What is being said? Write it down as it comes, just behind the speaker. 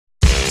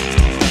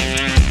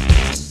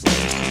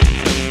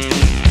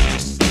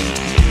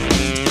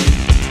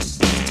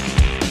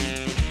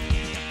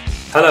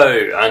Hello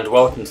and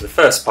welcome to the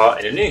first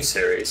part in a new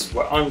series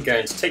where I'm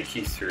going to take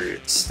you through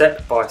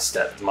step by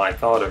step my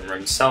garden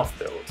room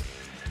self-build.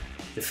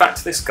 In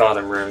fact, this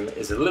garden room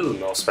is a little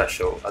more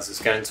special as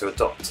it's going to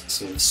adopt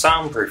some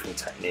soundproofing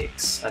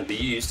techniques and be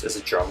used as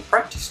a drum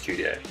practice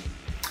studio.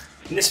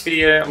 In this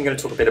video I'm going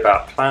to talk a bit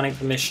about planning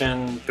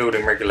permission,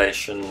 building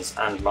regulations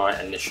and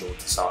my initial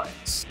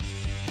designs.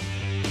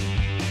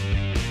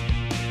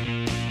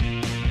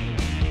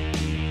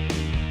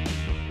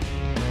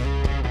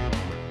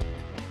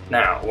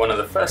 Now, one of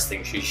the first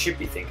things you should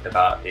be thinking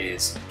about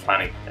is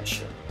planning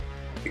permission.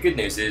 The good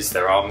news is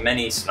there are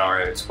many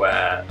scenarios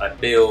where a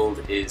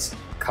build is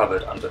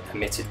covered under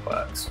permitted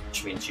works,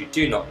 which means you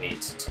do not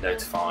need to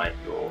notify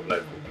your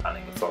local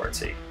planning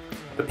authority.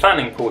 The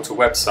planning portal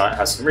website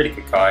has some really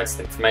good guides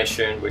and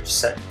information which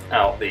set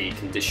out the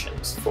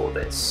conditions for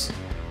this.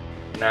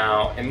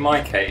 Now, in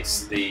my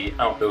case, the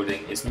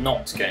outbuilding is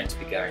not going to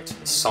be going to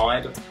the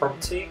side of the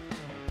property,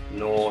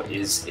 nor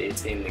is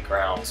it in the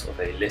grounds of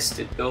a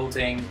listed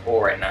building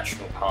or a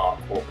national park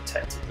or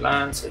protected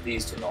land, so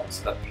these do not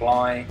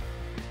apply.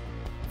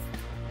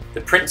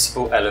 The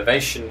principal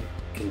elevation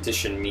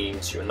condition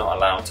means you're not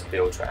allowed to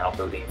build your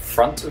outbuilding in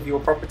front of your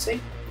property,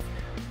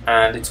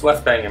 and it's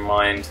worth bearing in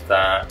mind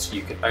that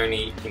you can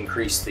only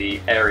increase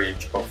the area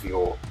of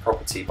your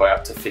property by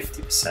up to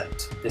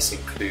 50%. This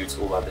includes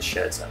all other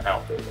sheds and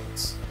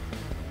outbuildings.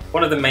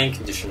 One of the main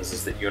conditions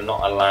is that you're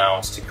not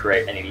allowed to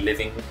create any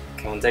living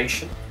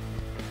accommodation,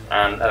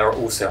 and there are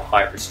also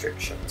height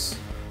restrictions.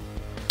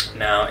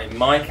 Now, in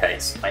my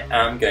case, I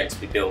am going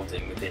to be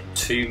building within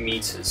 2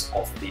 meters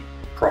of the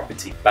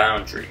property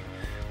boundary,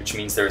 which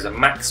means there is a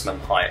maximum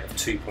height of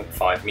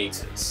 2.5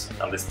 meters.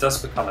 Now, this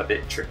does become a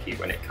bit tricky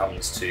when it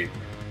comes to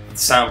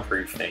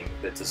soundproofing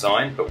the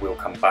design, but we'll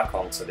come back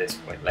onto this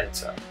point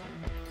later.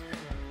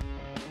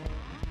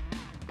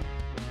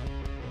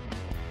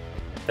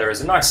 There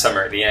is a nice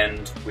summary at the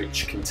end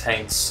which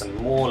contains some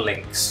more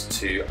links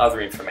to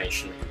other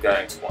information that you're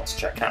going to want to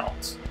check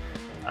out.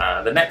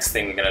 The next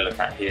thing we're going to look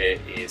at here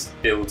is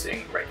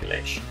building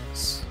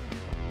regulations.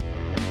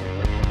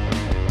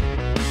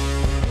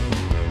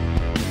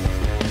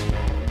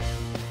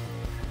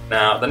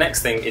 Now, the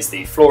next thing is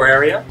the floor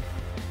area.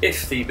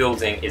 If the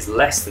building is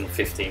less than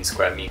 15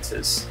 square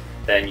meters,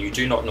 then you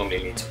do not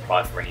normally need to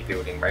apply for any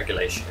building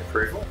regulation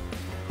approval.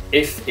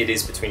 If it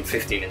is between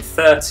 15 and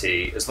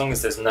 30, as long as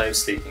there's no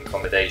sleeping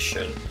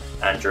accommodation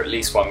and you're at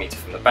least 1 meter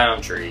from the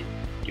boundary,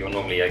 you're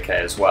normally okay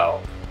as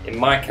well. In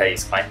my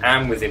case, I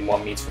am within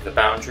 1 meter of the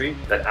boundary,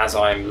 but as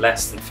I'm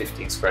less than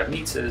 15 square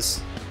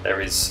meters, there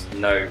is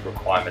no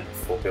requirement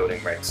for building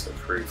regs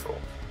approval.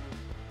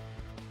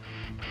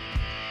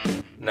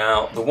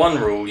 Now, the one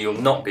rule you'll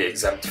not be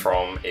exempt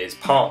from is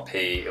Part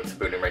P of the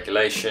building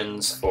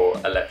regulations for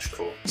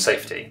electrical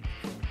safety.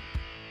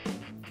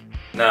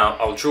 Now,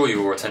 I'll draw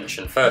your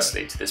attention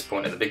firstly to this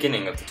point at the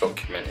beginning of the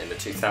document in the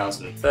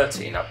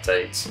 2013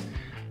 updates.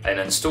 An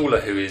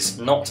installer who is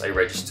not a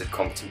registered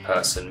competent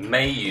person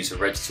may use a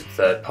registered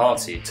third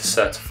party to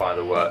certify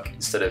the work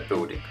instead of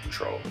building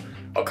control.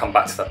 I'll come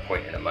back to that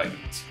point in a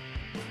moment.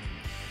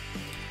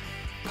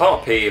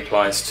 Part P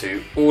applies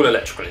to all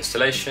electrical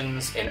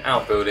installations in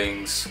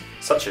outbuildings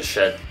such as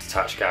shed,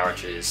 detached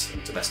garages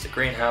and domestic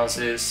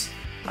greenhouses,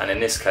 and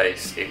in this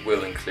case it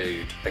will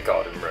include a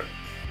garden room.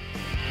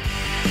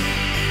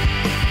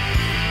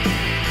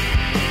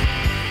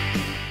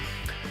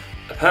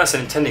 A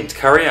person intending to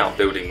carry out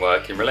building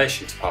work in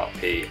relation to Part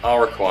P are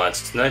required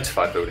to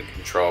notify building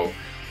control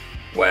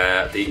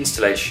where the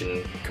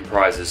installation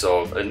comprises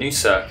of a new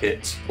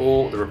circuit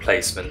or the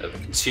replacement of a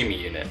consumer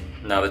unit.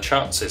 Now, the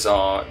chances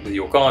are with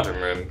your garden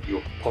room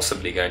you're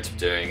possibly going to be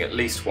doing at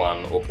least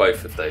one or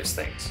both of those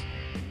things.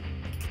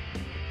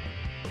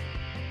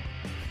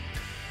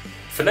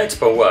 For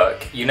notable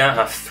work, you now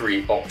have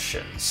 3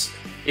 options.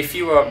 If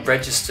you are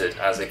registered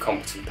as a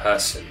competent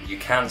person, you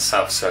can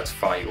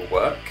self-certify your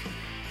work.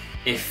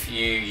 If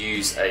you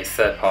use a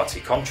third-party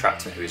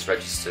contractor who is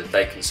registered,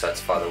 they can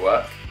certify the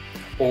work,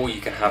 or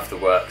you can have the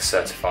work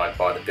certified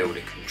by the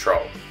building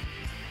control.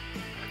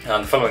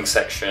 And the following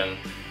section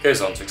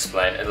goes on to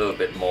explain a little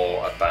bit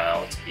more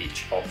about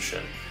each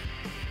option.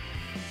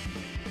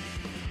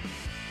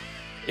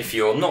 If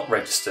you're not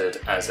registered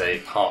as a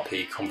Part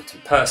P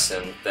competent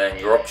person, then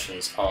your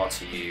options are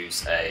to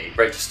use a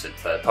registered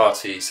third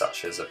party,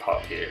 such as a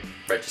Part P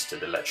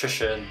registered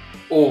electrician,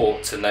 or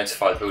to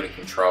notify the building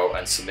control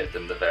and submit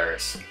them the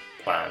various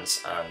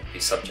plans and be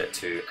subject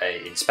to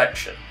an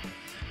inspection.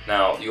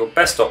 Now, your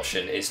best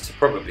option is to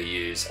probably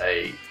use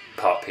a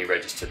Part P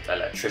registered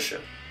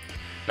electrician.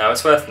 Now,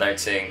 it's worth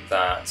noting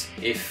that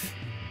if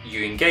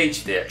you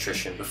engage the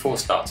electrician before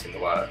starting the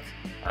work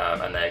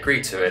and they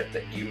agree to it,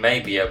 that you may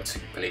be able to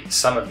complete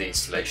some of the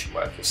installation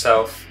work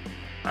yourself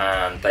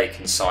and they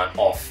can sign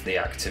off the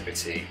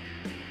activity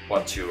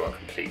once you are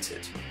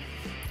completed.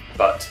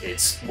 But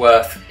it's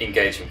worth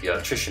engaging the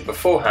electrician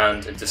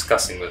beforehand and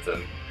discussing with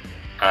them,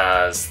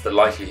 as the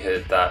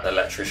likelihood that the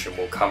electrician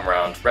will come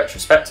around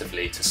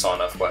retrospectively to sign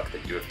off work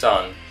that you have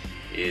done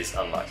is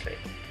unlikely.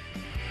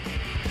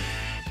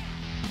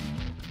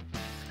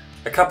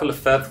 A couple of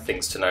further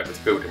things to note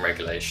with building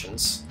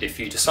regulations. If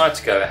you decide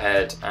to go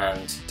ahead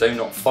and do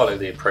not follow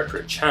the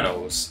appropriate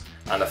channels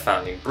and are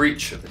found in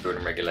breach of the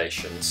building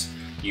regulations,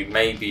 you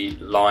may be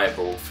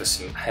liable for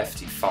some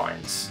hefty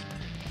fines.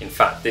 In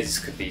fact, this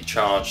could be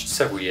charged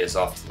several years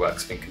after the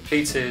work's been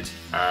completed,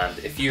 and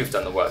if you have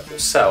done the work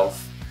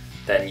yourself,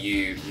 then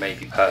you may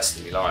be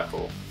personally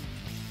liable.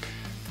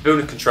 The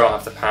building control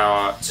have the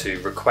power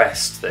to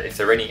request that if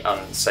there are any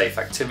unsafe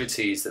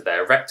activities that they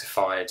are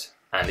rectified,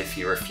 and if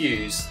you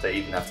refuse, they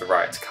even have the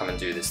right to come and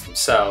do this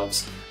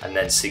themselves and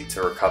then seek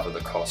to recover the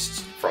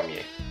costs from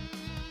you.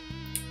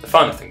 The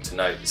final thing to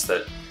note is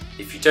that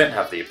if you don't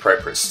have the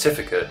appropriate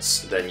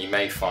certificates, then you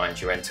may find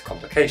you enter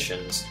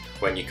complications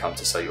when you come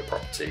to sell your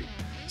property.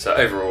 So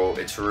overall,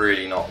 it's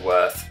really not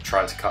worth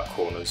trying to cut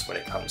corners when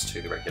it comes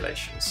to the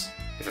regulations.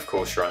 If of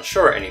course you're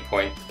unsure at any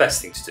point, the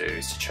best thing to do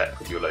is to check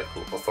with your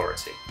local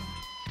authority.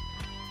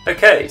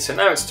 Okay, so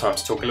now it's time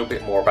to talk a little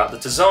bit more about the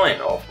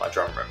design of my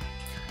drum room.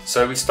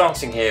 So we're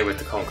starting here with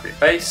the concrete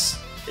base.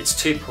 It's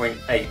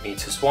 2.8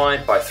 meters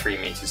wide by 3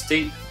 meters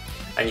deep,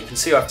 and you can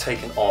see I've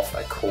taken off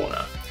a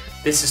corner.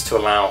 This is to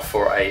allow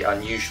for an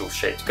unusual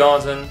shaped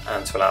garden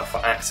and to allow for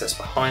access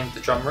behind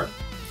the drum room.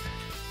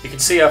 You can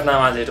see I've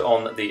now added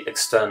on the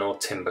external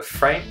timber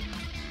frame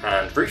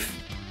and roof.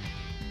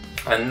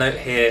 And note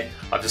here,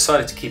 I've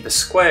decided to keep a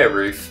square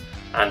roof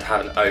and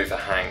have an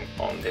overhang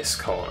on this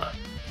corner.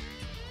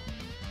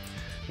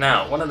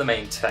 Now, one of the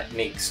main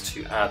techniques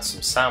to add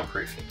some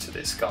soundproofing to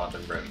this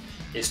garden room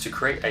is to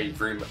create a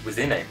room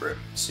within a room.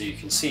 So you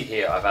can see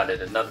here I've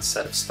added another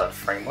set of stud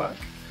framework,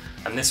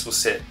 and this will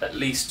sit at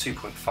least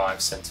 2.5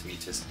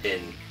 centimeters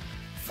in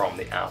from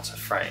the outer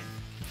frame.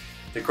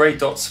 The grey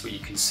dots what you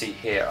can see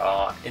here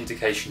are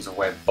indications of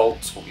where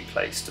bolts will be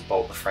placed to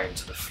bolt the frame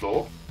to the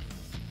floor,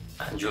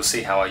 and you'll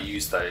see how I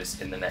use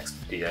those in the next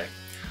video.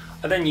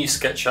 I then use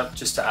SketchUp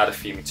just to add a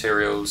few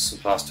materials, some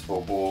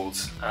plasterboard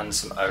walls and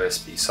some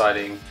OSB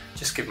siding,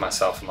 just give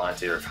myself an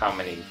idea of how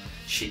many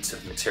sheets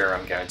of material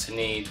I'm going to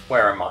need,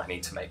 where I might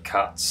need to make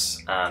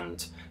cuts,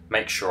 and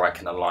make sure I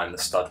can align the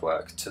stud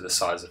work to the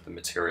size of the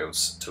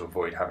materials to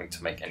avoid having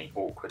to make any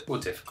awkward or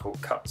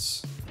difficult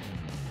cuts.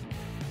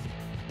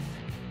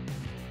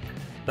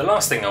 The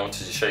last thing I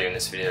wanted to show you in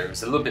this video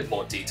is a little bit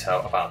more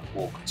detail about the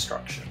wall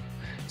construction.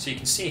 So you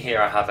can see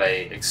here I have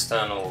an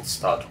external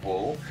stud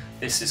wall.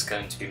 This is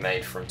going to be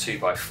made from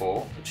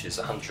 2x4, which is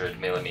 100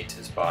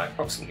 millimeters by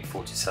approximately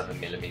 47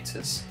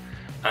 millimeters,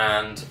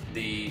 and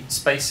the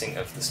spacing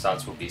of the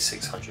studs will be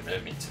 600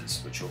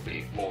 millimeters, which will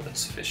be more than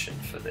sufficient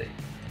for the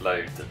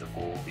load that the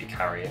wall will be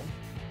carrying.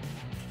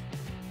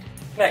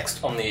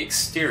 Next, on the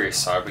exterior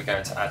side, we're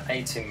going to add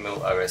 18mm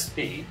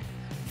OSB,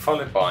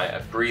 followed by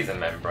a breather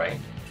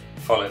membrane,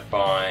 followed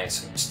by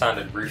some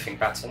standard roofing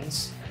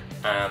battens,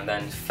 and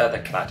then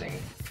feather cladding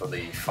for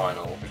the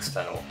final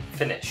external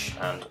finish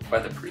and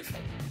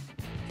weatherproofing.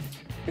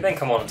 We then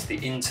come on to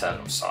the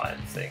internal side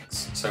of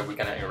things. So we're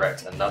going to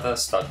erect another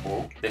stud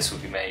wall. This will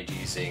be made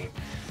using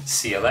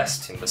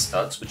CLS timber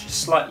studs, which is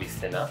slightly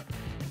thinner,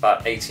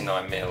 about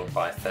 89mm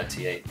by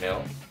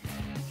 38mm.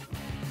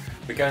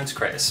 We're going to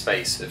create a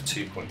space of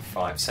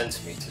 2.5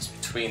 centimeters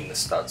between the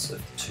studs of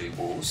the two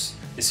walls.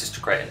 This is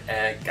to create an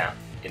air gap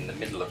in the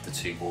middle of the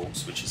two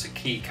walls, which is a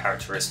key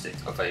characteristic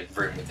of a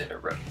room within a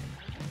room.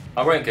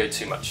 I won't go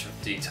too much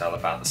detail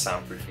about the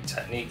soundproofing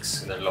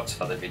techniques, there are lots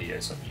of other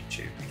videos on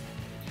YouTube.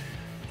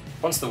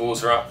 Once the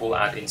walls are up, we'll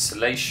add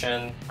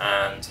insulation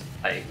and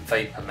a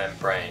vapour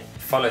membrane,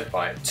 followed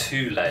by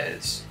 2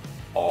 layers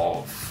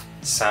of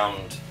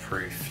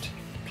soundproofed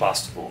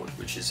plasterboard,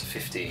 which is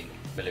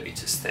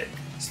 15mm thick,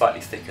 slightly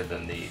thicker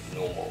than the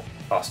normal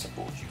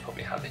plasterboard you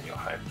probably have in your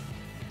home.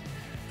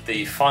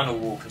 The final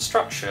wall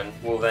construction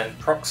will then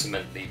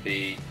approximately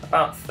be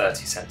about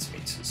 30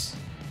 centimeters.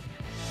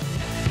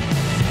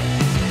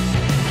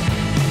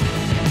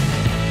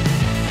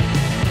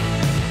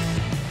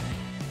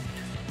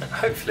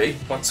 Hopefully,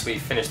 once we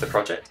finish the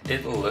project,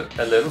 it will look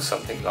a little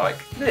something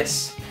like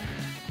this.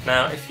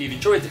 Now, if you've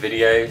enjoyed the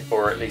video,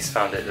 or at least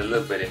found it a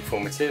little bit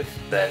informative,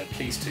 then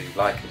please do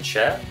like and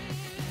share.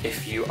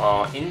 If you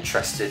are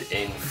interested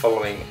in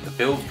following the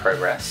build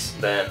progress,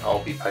 then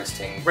I'll be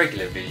posting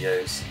regular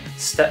videos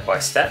step by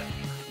step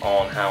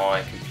on how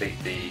I complete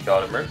the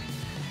garden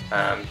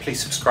room.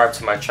 Please subscribe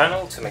to my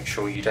channel to make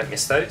sure you don't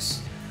miss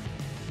those.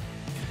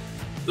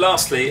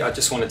 Lastly, I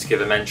just wanted to give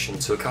a mention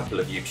to a couple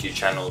of YouTube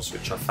channels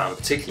which I found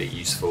particularly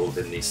useful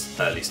in these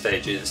early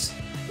stages.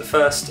 The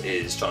first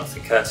is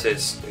Jonathan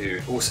Curtis, who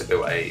also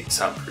built a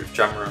soundproof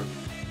drum room,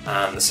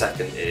 and the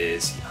second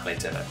is Ali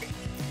Dimmock.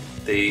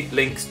 The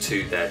links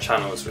to their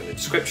channels are in the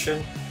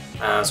description,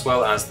 as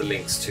well as the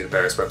links to the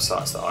various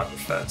websites that I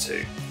refer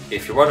to.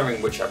 If you're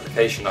wondering which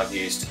application I've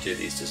used to do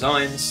these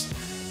designs,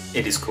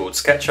 it is called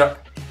SketchUp,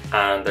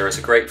 and there is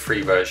a great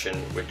free version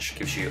which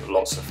gives you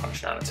lots of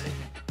functionality.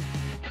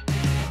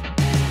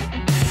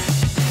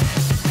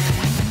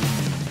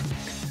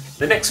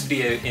 The next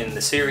video in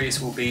the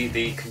series will be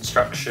the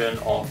construction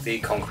of the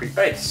concrete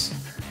base.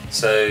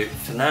 So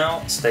for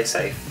now, stay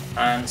safe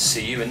and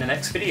see you in the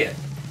next video.